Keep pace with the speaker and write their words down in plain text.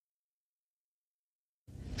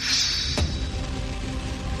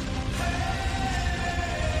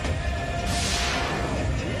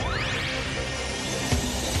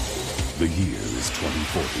is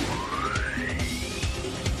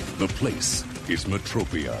 2040. The place is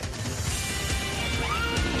Metropia.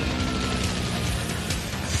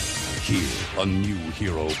 Here, a new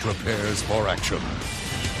hero prepares for action.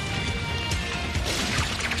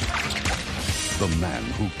 The man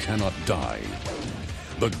who cannot die.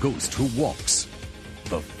 The ghost who walks.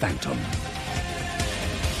 The Phantom.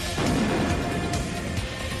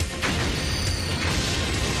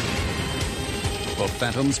 The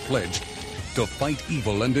Phantom's pledge to fight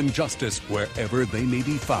evil and injustice wherever they may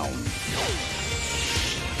be found.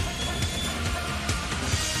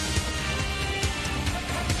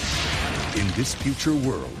 In this future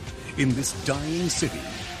world, in this dying city,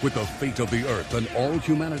 with the fate of the Earth and all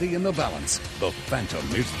humanity in the balance, the Phantom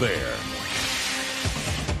is there.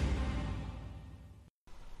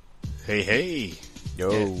 Hey.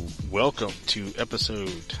 Yo. And welcome to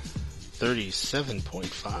episode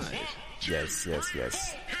 37.5. Yes.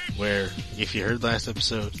 Where, if you heard last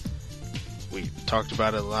episode, we talked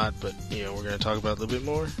about it a lot, but, we're going to talk about it a little bit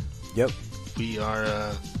more. Yep. We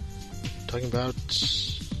are talking about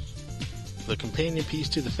the companion piece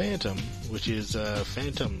to the Phantom, which is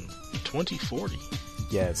Phantom 2040.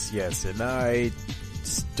 Yes. And I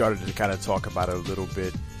started to kind of talk about it a little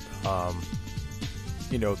bit.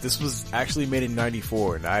 This was actually made in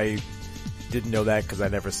 94, and I didn't know that because I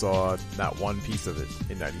never saw not one piece of it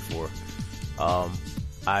in 94.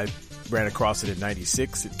 I ran across it in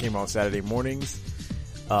 96. It came on Saturday mornings.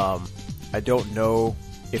 I don't know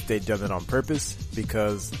if they'd done it on purpose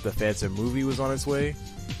because the Phantom movie was on its way.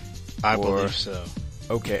 I believe so.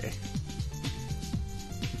 Okay.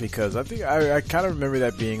 Because I think I kind of remember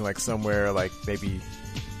that being like somewhere like maybe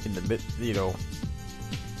in the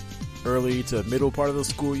early to middle part of the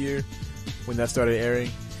school year when that started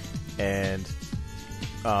airing. And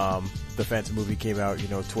the Phantom movie came out,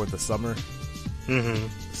 toward the summer. Mm-hmm.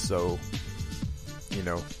 So,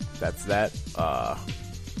 that's that.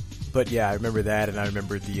 But yeah, I remember that, and I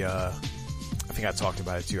remember the, I think I talked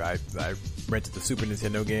about it too. I rented the Super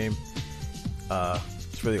Nintendo game.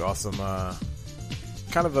 It's really awesome.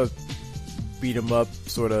 Kind of a beat 'em up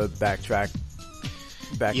sort of backtracky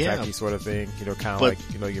sort of thing. Kind of like,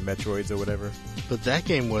 your Metroids or whatever. But that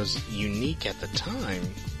game was unique at the time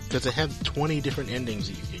because it had 20 different endings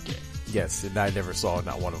that you could get. Yes, and I never saw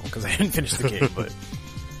not one of them because I didn't finish the game,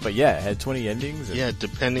 but yeah, it had 20 endings. And yeah,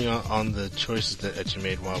 depending on the choices that you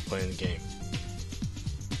made while playing the game.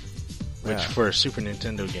 Which, for a Super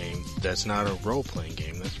Nintendo game, that's not a role-playing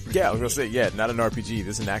game. That's pretty I was going to say, not an RPG.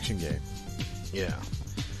 This is an action game. Yeah.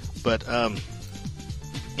 But,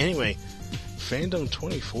 anyway, Phantom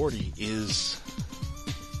 2040 is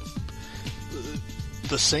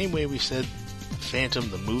the same way we said Phantom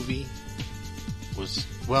the movie was,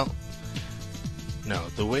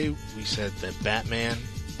 the way we said that Batman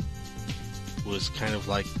was kind of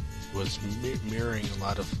like, was mirroring a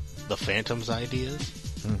lot of the Phantom's ideas.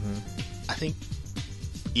 Mm-hmm. I think,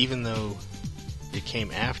 even though it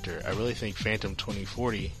came after, I really think Phantom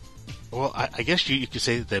 2040, I guess you could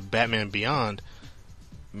say that Batman Beyond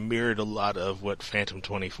mirrored a lot of what Phantom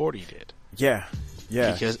 2040 did. Yeah.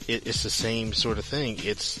 Because it's the same sort of thing.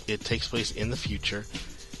 It takes place in the future,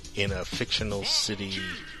 in a fictional city,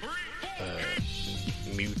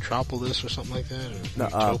 Metropolis or something like that? Or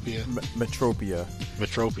Metropia? Metropia.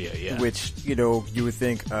 Metropia, yeah. Which, you would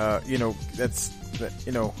think, that's,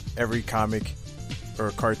 every comic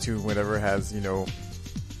or cartoon, whatever, has, a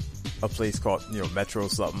place called, Metro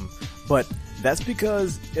something. But that's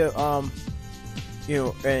because, and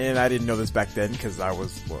I didn't know this back then because I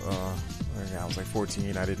was like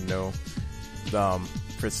 14. I didn't know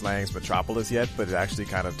Fritz Lang's Metropolis yet, but it actually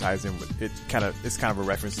kind of ties in with it. It's kind of a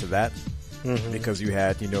reference to that. Mm-hmm. Because you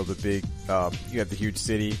had, the big, you had the huge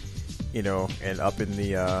city, and up in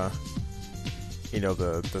the,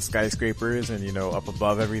 the skyscrapers and, up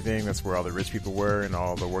above everything, that's where all the rich people were and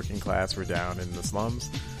all the working class were down in the slums.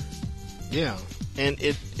 Yeah. And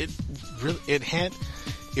it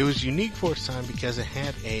was unique for its time because it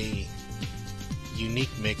had a unique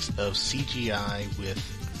mix of CGI with,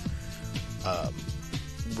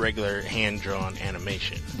 regular hand-drawn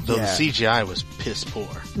animation. Though the CGI was piss poor.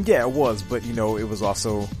 Yeah, it was, but it was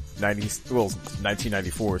also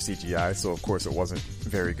 1994 CGI, so of course it wasn't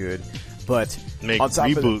very good. But make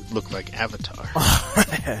Reboot look like Avatar.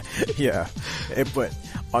 Yeah, but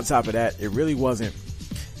on top of that, it really wasn't.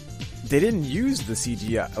 They didn't use the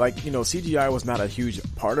CGI. Like, CGI was not a huge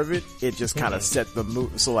part of it. It just kind of set the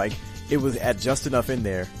mood. So like, it was at just enough in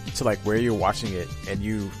there to like where you're watching it and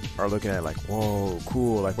you are looking at it like, whoa,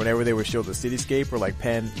 cool. Like whenever they would show the cityscape or like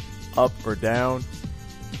pan up or down,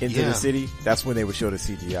 into the city, that's when they would show the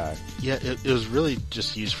CGI. Yeah, it was really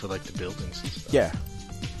just used for like the buildings and stuff.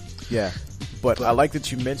 Yeah. But I like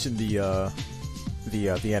that you mentioned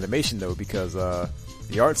the animation though, because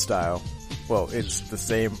the art style, well, it's the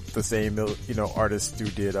same artist who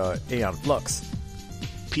did Aeon Flux.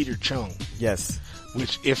 Peter Chung. Yes.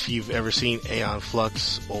 Which, if you've ever seen Aeon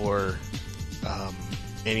Flux or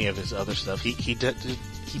any of his other stuff, he did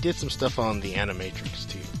some stuff on the Animatrix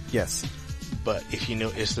too. Yes. But if you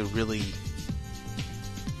know, it's the really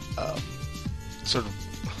sort of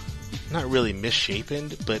not really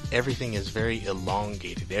misshapen, but everything is very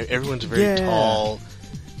elongated. Everyone's very tall,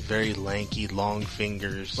 very lanky, long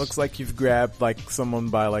fingers. Looks like you've grabbed like someone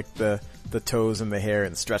by like the toes and the hair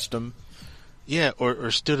and stretched them. Yeah,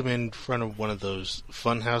 or stood them in front of one of those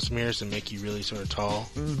funhouse mirrors and make you really sort of tall.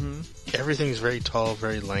 Mm-hmm. Everything's very tall,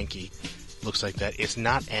 very lanky. Looks like that. It's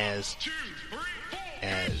not as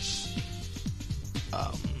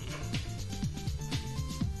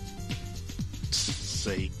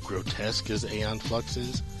say grotesque as Aeon Flux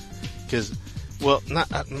is, because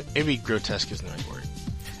maybe grotesque isn't the right word.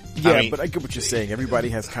 Yeah, but I get what you're saying. Everybody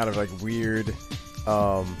has kind of like weird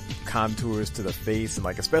contours to the face, and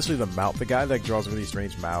like especially the mouth. The guy like draws really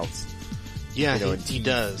strange mouths. Yeah, he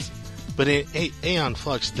does. But in Aeon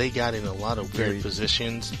Flux, they got in a lot of weird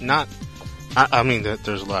positions. Not, I mean that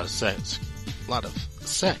there's a lot of sex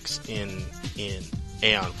in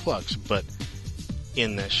Aeon Flux, but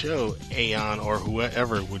in that show, Aeon or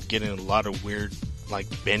whoever would get in a lot of weird like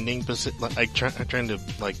bending position, like trying to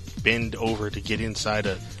like bend over to get inside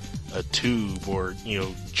a tube, or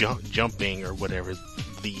jumping or whatever.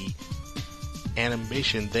 The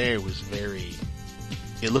animation there was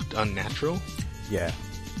it looked unnatural. Yeah.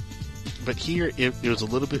 But here it was a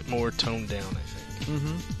little bit more toned down, I think.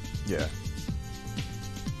 Mm-hmm. Yeah.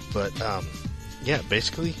 But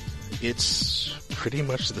basically it's pretty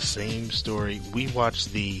much the same story. We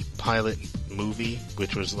watched the pilot movie,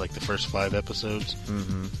 which was like the first 5 episodes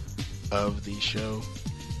of the show.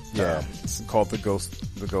 Yeah, it's called The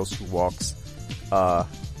Ghost Who Walks.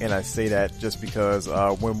 And I say that just because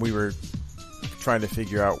when we were trying to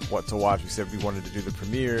figure out what to watch, we said we wanted to do the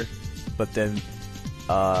premiere, but then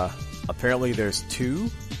apparently there's 2.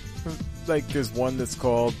 Like there's one that's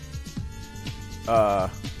called The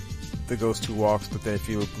Ghost Who Walks, but then if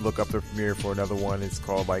you look up the premiere for another one, it's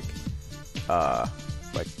called like The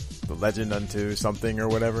Legend Unto something or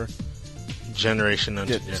whatever. Generation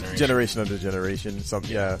Unto Generation. Generation Unto Generation.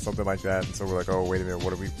 Something like that. And so we're like, oh, wait a minute,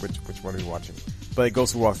 which one are we watching? But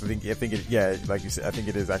Ghost Who Walks, I think it, like you said, I think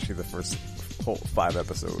it is actually the first whole 5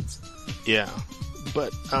 episodes. Yeah.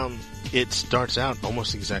 But, it starts out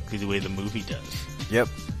almost exactly the way the movie does. Yep.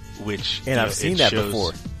 And I've seen that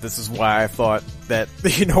before. This is why I thought that,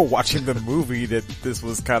 watching the movie, that this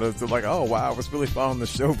was kind of like, oh wow, I was really following the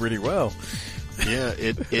show pretty well. Yeah,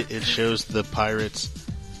 it shows the pirates,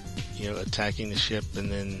 attacking the ship,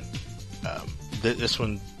 and then this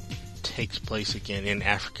one takes place again in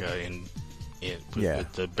Africa,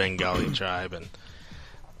 with the Bengali tribe, and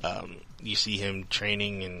you see him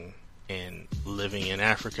training and living in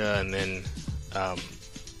Africa, and then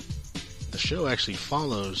the show actually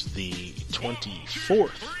follows the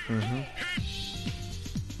 24th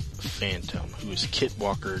Phantom, who is Kit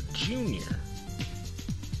Walker Jr.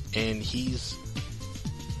 And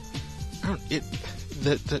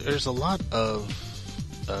there's a lot of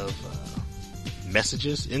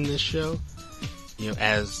messages in this show,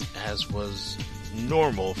 as was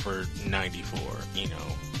normal for 94,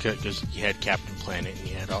 because you had Captain Planet and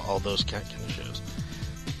you had all those kind of shows.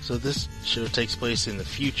 So this show takes place in the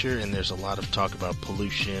future, and there's a lot of talk about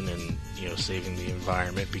pollution and saving the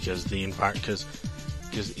environment, because in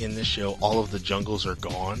this show all of the jungles are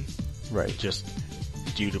gone, right? Just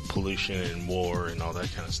due to pollution and war and all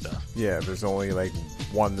that kind of stuff. Yeah, there's only like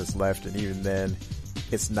one that's left, and even then,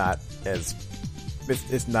 it's not as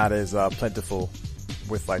plentiful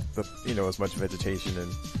with like the as much vegetation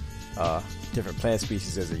and different plant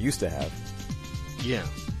species as it used to have. Yeah.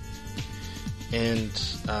 And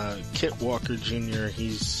Kit Walker Jr.,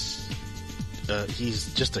 he's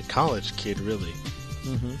just a college kid, really.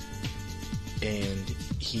 Mm-hmm. And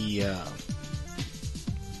he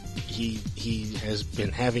has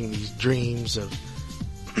been having these dreams of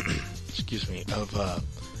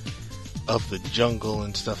of the jungle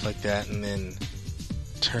and stuff like that, and then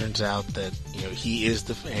turns out that he is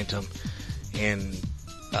the Phantom, and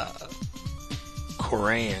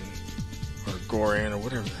Goran or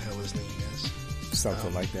whatever the hell his name is.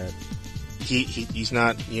 Something like that. He's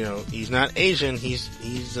not he's not Asian. He's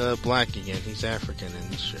black again. He's African in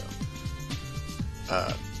this show.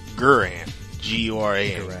 Guran,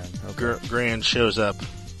 Guran. Okay. Guran shows up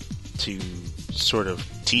to sort of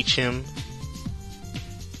teach him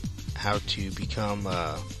how to become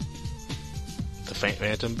the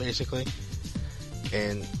Phantom, basically.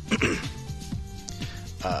 And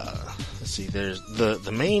let's see, there's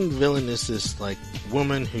the main villain is this like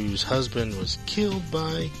woman whose husband was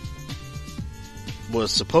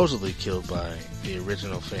supposedly killed by the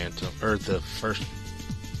original Phantom, or the first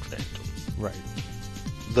Phantom. Right.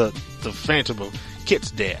 The Phantom of Kit's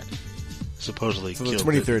dad supposedly So killed the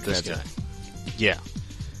 23rd this Phantom. guy.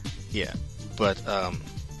 Yeah. But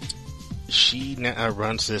she now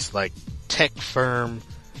runs this like tech firm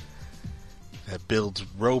that builds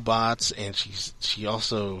robots, and she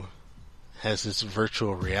also has this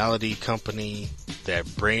virtual reality company that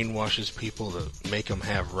brainwashes people to make them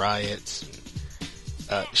have riots.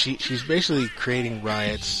 She's basically creating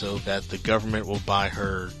riots so that the government will buy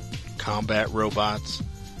her combat robots,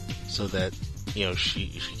 so that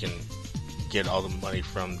she can get all the money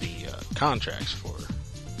from the contracts for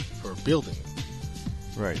building.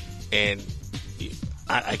 Right. And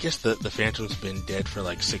I guess the Phantom's been dead for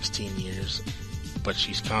like 16 years, but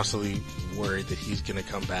she's constantly worried that he's going to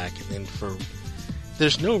come back. And then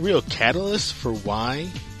there's no real catalyst for why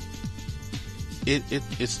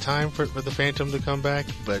it's time for the Phantom to come back,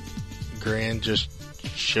 but Gran just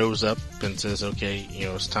shows up and says, okay,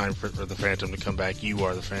 it's time for the Phantom to come back. You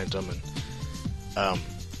are the Phantom. And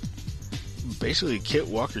basically Kit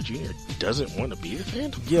Walker Jr. doesn't want to be the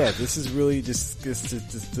Phantom. Yeah, this is really just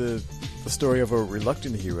the story of a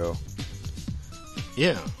reluctant hero.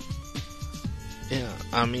 Yeah.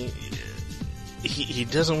 I mean, he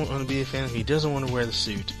doesn't want to be a Phantom. He doesn't want to wear the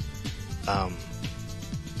suit.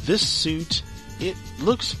 This suit, it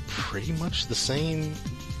looks pretty much the same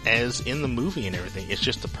as in the movie and everything. It's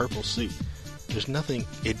just a purple suit. There's nothing.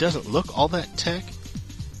 It doesn't look all that tech,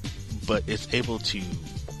 but it's able to.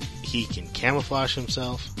 He can camouflage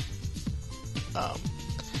himself.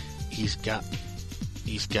 He's got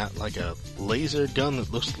like a laser gun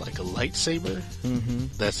that looks like a lightsaber. Mm-hmm.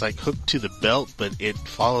 That's like hooked to the belt, but it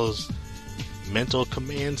follows mental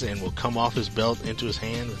commands and will come off his belt into his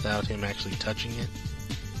hand without him actually touching it.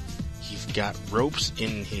 He's got ropes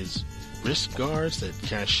in his wrist guards that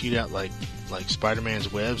kind of shoot out like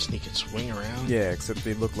Spider-Man's webs, and he can swing around. Yeah, except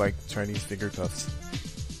they look like Chinese finger cuffs.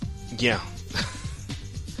 Yeah.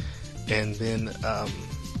 And then, I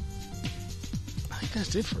think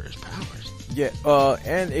that's it for his powers. Yeah,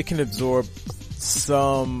 and it can absorb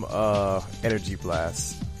some energy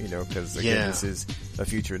blasts, because again, this is the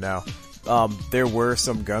future now. There were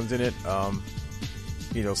some guns in it,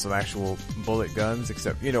 some actual bullet guns,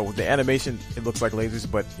 except, the animation, it looks like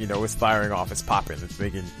lasers, but, it's firing off, it's popping, it's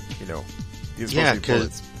making, these yeah,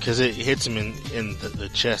 bullets. Because it hits him in the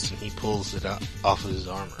chest and he pulls it out, off of his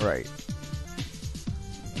armor. Right.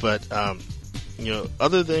 But,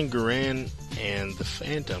 other than Gran and the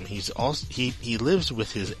Phantom, he lives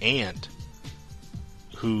with his aunt,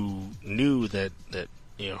 who knew that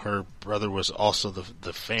her brother was also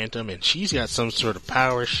the Phantom, and she's got some sort of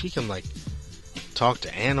power. She can like talk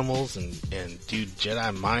to animals and do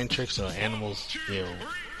Jedi mind tricks, so animals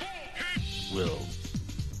will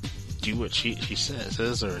do what she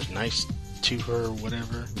says or is nice to her or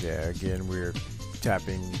whatever. Yeah, again, we're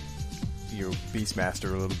tapping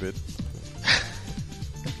Beastmaster a little bit.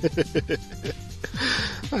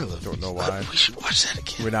 I don't know why. We should watch that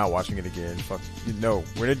again. We're not watching it again. Fuck. No,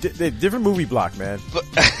 we're in a different movie block, man.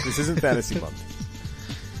 This isn't Fantasy Month.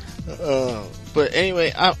 But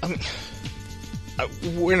anyway, I mean,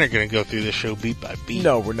 we're not going to go through the show beat by beat.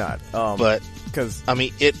 No, we're not. But because I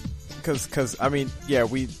mean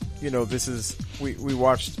we this is we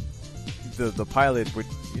watched the pilot, which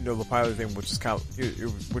the pilot thing, which is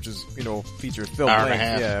featured film hour length, and a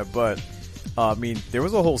half. yeah, but. There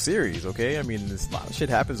was a whole series, okay? I mean, a lot of shit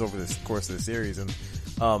happens over the course of the series, and,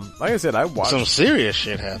 like I said, I watched... Some serious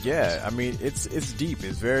shit happens. Yeah, I mean, it's deep.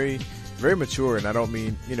 It's very, very mature, and I don't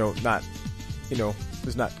mean, not,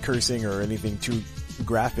 there's not cursing or anything too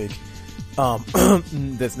graphic,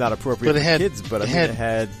 that's not appropriate for kids, but it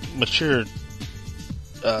had... mature,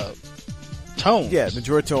 tones. Yeah,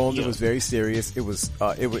 mature tones. Yeah. It was very serious. It was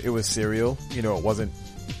serial. It wasn't...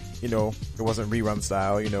 it wasn't rerun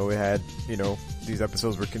style. It had, these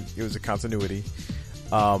episodes it was a continuity.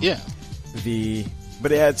 But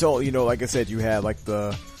it had like I said, you had like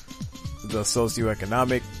the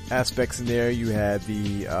socioeconomic aspects in there. You had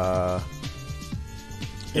the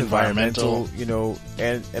environmental,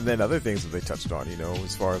 and then other things that they touched on,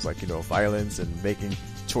 as far as like violence and making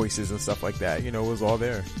choices and stuff like that. It was all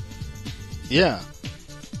there. Yeah,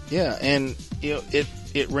 and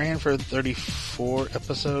it ran for 34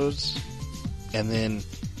 episodes, and then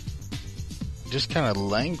just kind of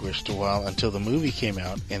languished a while until the movie came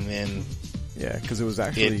out, and then because it was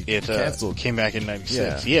actually canceled. Came back in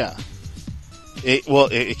 '96. Yeah.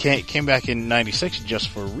 It came back in '96 just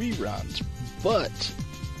for reruns, but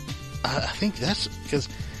I think that's because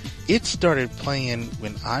it started playing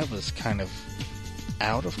when I was kind of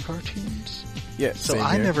out of cartoons. Yeah, so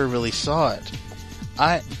I never really saw it.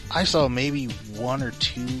 I saw maybe 1 or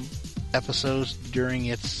 2 episodes during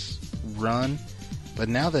its run, but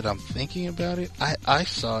now that I'm thinking about it, I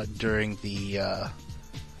saw it during the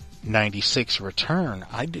 96 return.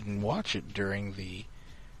 I didn't watch it during the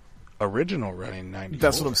original run in 94.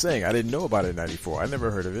 That's what I'm saying. I didn't know about it in 94. I never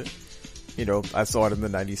heard of it. I saw it in the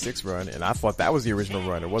 96 run, and I thought that was the original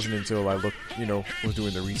run. It wasn't until I looked, was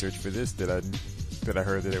doing the research for this that I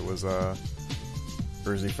heard that it was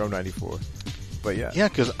originally from 94. But yeah. Yeah,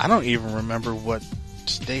 because I don't even remember what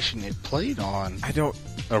station it played on. I don't.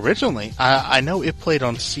 Originally, I know it played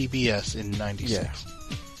on CBS in 96. Yeah.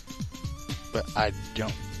 But I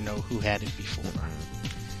don't know who had it before.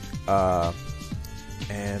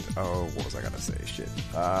 And what was I gonna say? Shit.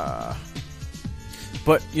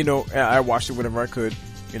 But I watched it whenever I could.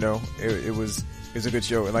 It was a good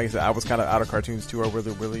show, and like I said, I was kind of out of cartoons too. I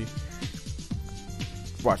wasn't really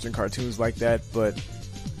watching cartoons like that, but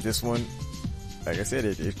this one, like I said,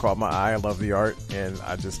 it caught my eye. I love the art, and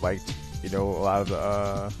I just liked a lot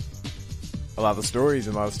of the stories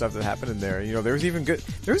and a lot of stuff that happened in there. There was even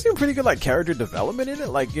pretty good like character development in it.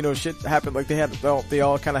 Like shit happened. Like they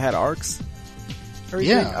all kind of had arcs.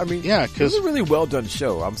 Everything. Yeah, I mean, yeah, it was a really well done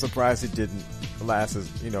show. I'm surprised it didn't last as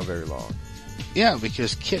very long. Yeah,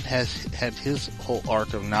 because Kit has had his whole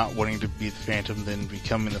arc of not wanting to be the Phantom, then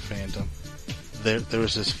becoming the Phantom. There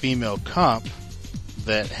was this female cop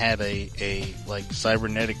that had a like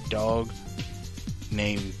cybernetic dog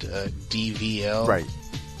named DVL, right?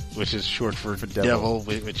 Which is short for Devil,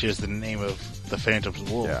 which is the name of the Phantom's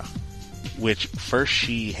wolf. Yeah. Which first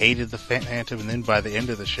she hated the Phantom, and then by the end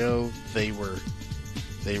of the show, they were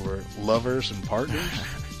lovers and partners.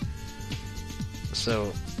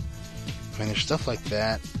 So, I mean, there's stuff like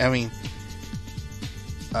that. I mean,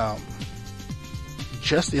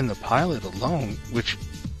 just in the pilot alone, which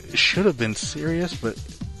should have been serious, but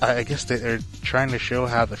I guess they're trying to show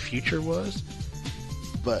how the future was.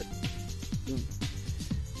 But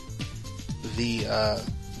the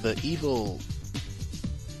evil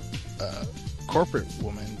corporate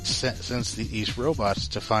woman sends these robots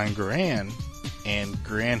to find Gran, and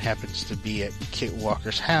Gran happens to be at Kit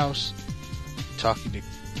Walker's house talking to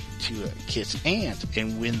Kit's aunt,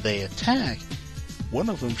 and when they attack, one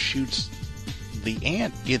of them shoots the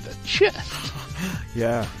aunt in the chest.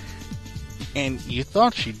 Yeah. And you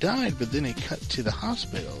thought she died, but then it cut to the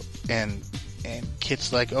hospital, and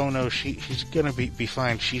Kit's like, oh no, she's gonna be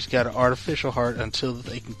fine. She's got an artificial heart until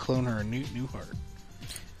they can clone her a new heart.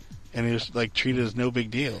 And it was like treated as no big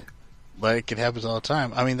deal. Like it happens all the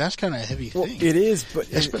time. I mean, that's kind of a heavy thing. It is, but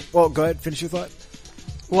well, go ahead, finish your thought.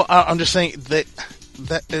 Well, I'm just saying that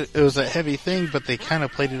it was a heavy thing, but they kind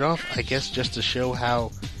of played it off, I guess, just to show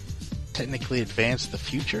how technically advanced the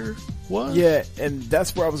future was. Yeah, and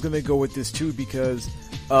that's where I was going to go with this too, because,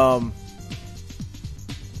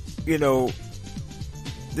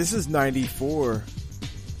 this is 94,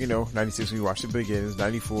 96 we watched it begin, it's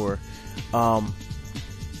 94.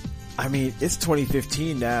 I mean, it's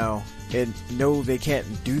 2015 now, and no, they can't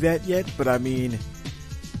do that yet, but I mean,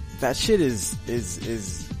 that shit is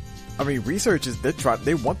I mean, research is,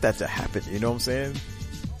 they want that to happen, you know what I'm saying?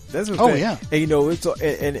 That's what I'm saying. Yeah. And, it's,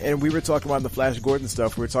 and we were talking about the Flash Gordon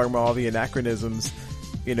stuff, we were talking about all the anachronisms,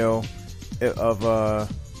 of,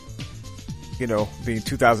 being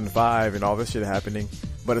 2005 and all this shit happening,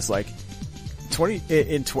 but it's like,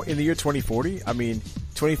 in the year 2040, I mean,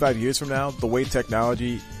 25 years from now, the way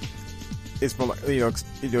technology is,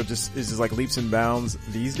 just like leaps and bounds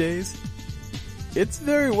these days, it's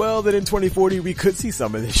very well that in 2040 we could see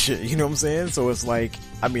some of this shit, you know what I'm saying? So it's like,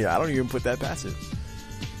 I mean, I don't even put that past it.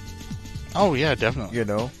 Oh yeah, definitely.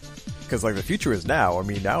 Cause like the future is now. I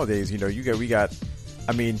mean, nowadays, we got,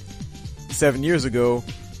 I mean, 7 years ago,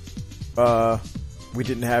 we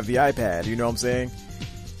didn't have the iPad, you know what I'm saying?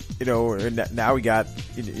 And now we got,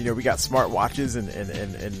 we got smart watches and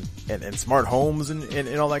smart homes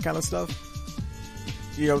and all that kind of stuff.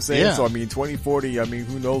 You know what I'm saying? Yeah. So, I mean, 2040, I mean,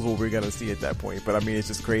 who knows what we're going to see at that point. But, I mean, it's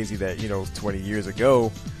just crazy that, 20 years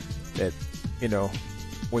ago that,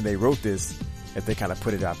 when they wrote this, that they kind of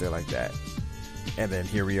put it out there like that. And then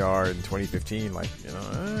here we are in 2015, like,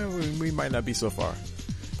 we might not be so far.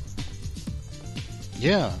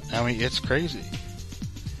 Yeah, I mean, it's crazy.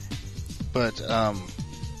 But, I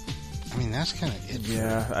mean, that's kind of it.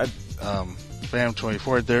 Yeah, Phantom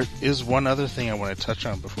 24, there is one other thing I want to touch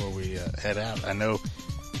on before we head out. I know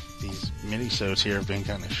these minisodes here have been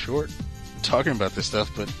kind of short talking about this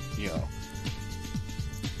stuff, but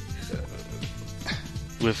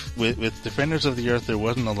with Defenders of the Earth, there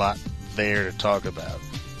wasn't a lot there to talk about.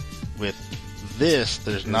 With this,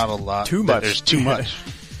 there's not a lot. Too much. There's too much.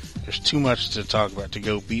 There's too much to talk about, to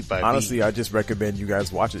go beat by beat. Honestly, I just recommend you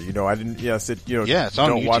guys watch it. I didn't. Yeah, I said it's on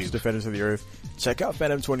don't YouTube. watch Defenders of the Earth. Check out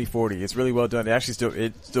Phantom 2040. It's really well done. It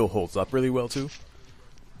actually still holds up really well too.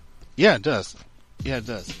 Yeah, it does.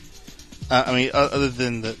 I mean, other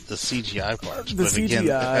than the CGI parts, but CGI, again,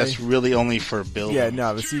 that's really only for building. Yeah,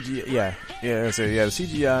 no, the CGI. Yeah. So the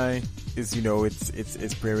CGI is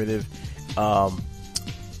it's primitive.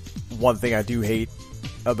 One thing I do hate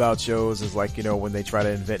about shows is when they try to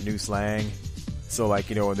invent new slang. So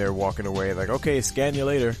when they're walking away, okay, scan you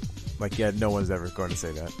later. No one's ever going to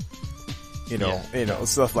say that.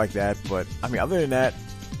 Stuff like that. But I mean, other than that,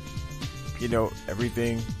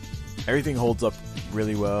 everything holds up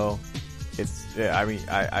really well. I mean,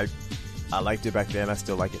 I liked it back then. I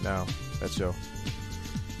still like it now. That show.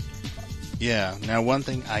 Yeah. Now, one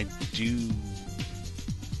thing I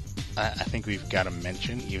think we've got to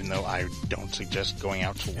mention, even though I don't suggest going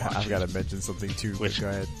out to watch I've got to mention something too. Which go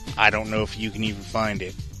ahead. I don't know if you can even find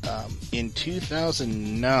it. In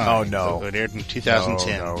 2009. Oh no! So it aired in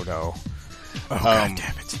 2010. No. Oh God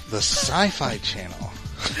damn it! The Sci-Fi Channel.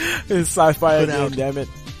 It's Sci-Fi again, damn it!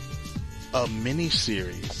 A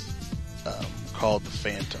mini-series called The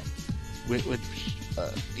Phantom, which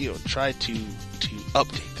tried to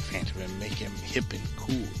update the Phantom and make him hip and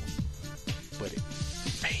cool, but it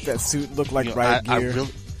failed. That suit looked like Riot Gear.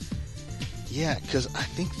 Because I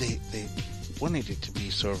think they wanted it to be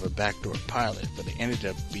sort of a backdoor pilot, but it ended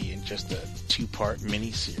up being just a 2-part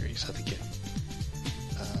mini-series. I think it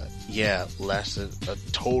lasted a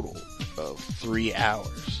total of 3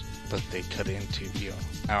 hours, but they cut into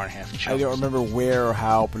hour and a half chunks. I don't remember where or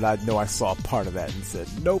how, but I know I saw part of that and said,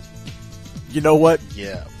 nope. You know what?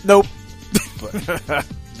 Yeah. Nope. But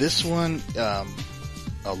this one, a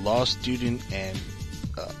law student and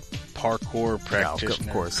parkour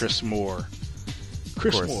practitioner, Chris Moore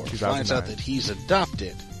finds out that he's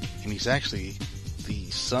adopted, and he's actually the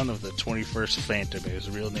son of the 21st Phantom, and his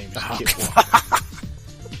real name is Kit Walker.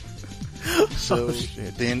 So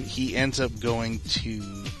then he ends up going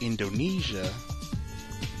to Indonesia,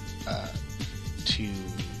 to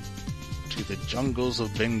the jungles of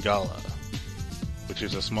Bengala, which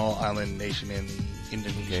is a small island nation in the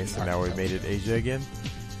Indonesian. Okay, so now we made it Asia again.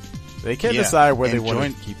 They can't decide where they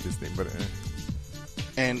want to keep this thing, but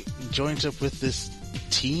and joins up with this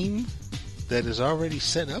team that is already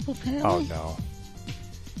set up, apparently. Oh no!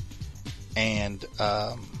 And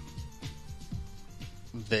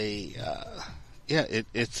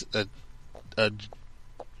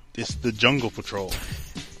it's the Jungle Patrol.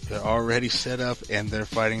 They're already set up, and they're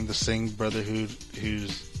fighting the Singh Brotherhood,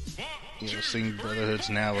 Singh Brotherhood's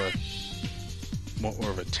now more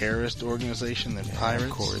of a terrorist organization than pirates.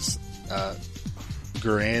 Of course.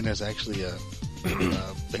 Guran is actually a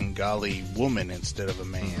Bengali woman instead of a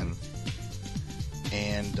man. Mm-hmm.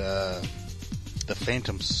 And the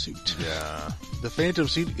Phantom suit. Yeah. The Phantom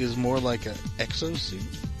suit is more like an exosuit.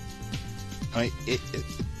 I mean, it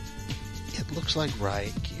looks like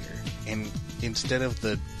Riot Gear, and instead of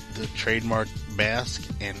the trademark mask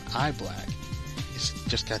and eye black, it's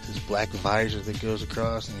just got this black visor that goes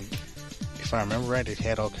across, and if I remember right, it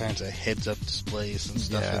had all kinds of heads-up displays and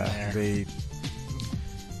stuff in there.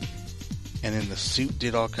 And then the suit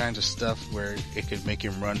did all kinds of stuff where it could make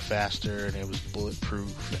him run faster, and it was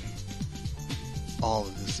bulletproof, and all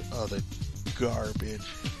of this other garbage.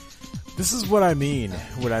 This is what I mean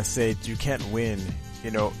when I say you can't win.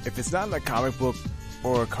 If it's not in a comic book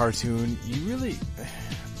or a cartoon,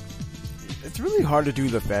 it's really hard to do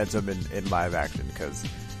the Phantom in live action, because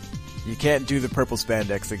you can't do the purple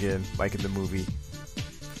spandex again like in the movie.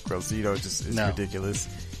 Gross, it's ridiculous.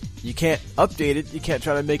 You can't update it. You can't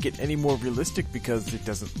try to make it any more realistic because it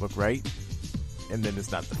doesn't look right. And then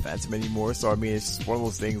it's not the Phantom anymore. So I mean, it's just one of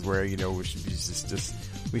those things where we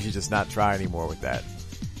should just not try anymore with that.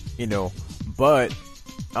 But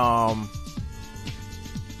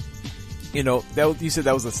you said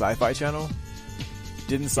that was a Sci-Fi Channel.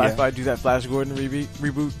 Didn't Sci-Fi do that Flash Gordon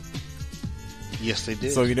reboot? Yes, they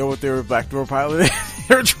did. So you know what they were backdoor piloting?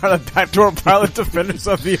 They were trying to backdoor pilot Defenders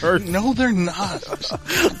of the Earth. No, they're not.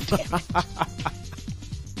 Damn it.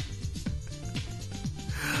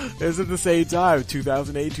 It's at the same time,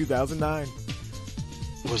 2008, 2009.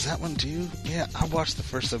 Was that one too? Yeah, I watched the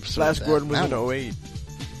first episode. Flash Gordon was in 08.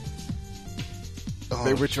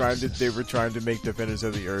 they were trying to make Defenders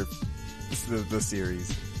of the Earth the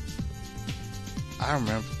series. I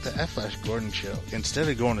remember the Flash Gordon show. Instead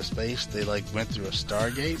of going to space, they like went through a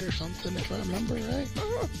Stargate or something, if I remember right.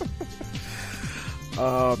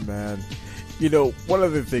 Oh man, one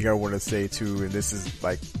other thing I want to say too, and this is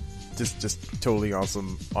like just totally on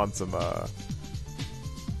some just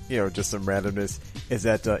some randomness, is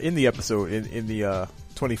that in the episode in the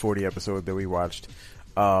 2040 episode that we watched,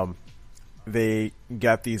 they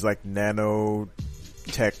got these like nano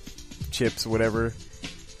tech chips, whatever.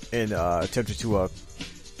 And attempted to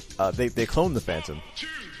they cloned the Phantom,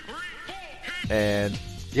 and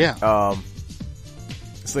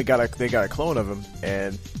so they got a clone of him,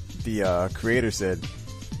 and the creator said,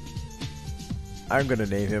 "I'm going to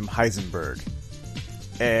name him Heisenberg."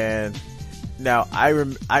 And now I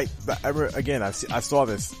saw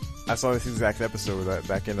this exact episode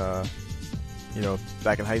back in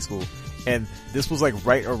back in high school, and this was like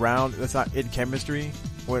right around, that's not in chemistry,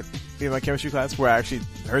 when in my chemistry class, where I actually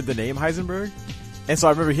heard the name Heisenberg. And so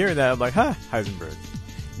I remember hearing that. I'm like, huh, Heisenberg.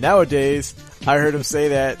 Nowadays, I heard him say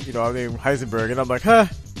that, I named Heisenberg, and I'm like, huh,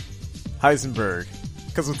 Heisenberg.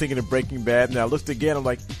 Because I'm thinking of Breaking Bad, and I looked again, I'm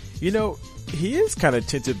like, he is kind of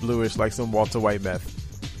tinted bluish like some Walter White meth.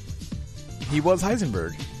 He was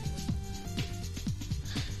Heisenberg.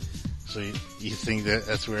 So you think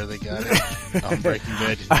that's where they got it? On Breaking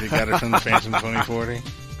Bad, they got it from the Phantom 2040?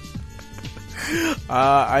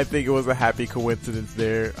 I think it was a happy coincidence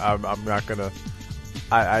there. I'm not gonna.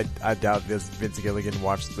 I doubt Vince Gilligan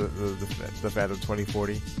watched the Phantom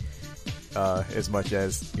 2040 as much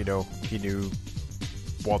as he knew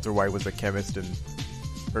Walter White was a chemist and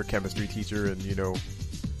or chemistry teacher, and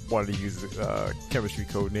wanted to use a chemistry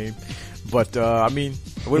code name. But I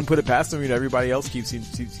wouldn't put it past him. Everybody else keeps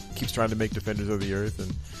trying to make Defenders of the Earth,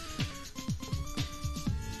 and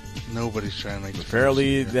nobody's trying to make.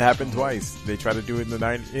 Apparently, it happened twice. They tried to do it in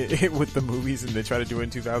the with the movies, and they tried to do it in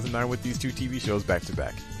 2009 with these two TV shows back to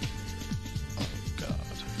back. Oh God!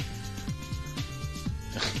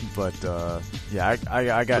 But I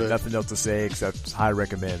got nothing else to say except high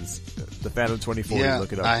recommends the Phantom 2040.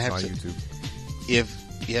 Look it up. It's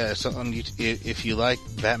on YouTube. If you like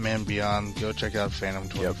Batman Beyond, go check out Phantom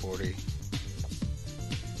 2040. Yep.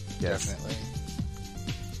 Yes. Definitely.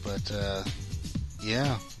 But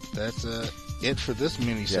that's it for this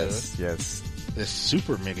mini-sode. Yes. This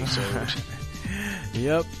super mini-sode.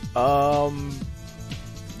 Yep.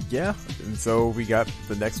 Yeah. And so we got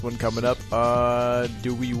the next one coming up.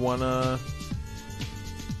 Do we wanna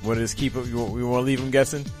just keep it? We wanna leave them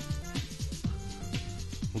guessing?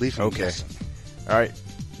 Leave them guessing. All right.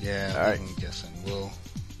 Yeah. Leave them guessing.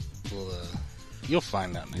 You'll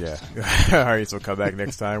find out next time. All right. So come back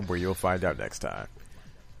next time where you'll find out next time.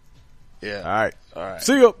 Yeah. All right. All right.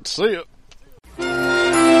 See you. See you.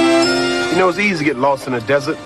 It's easy to get lost in the desert.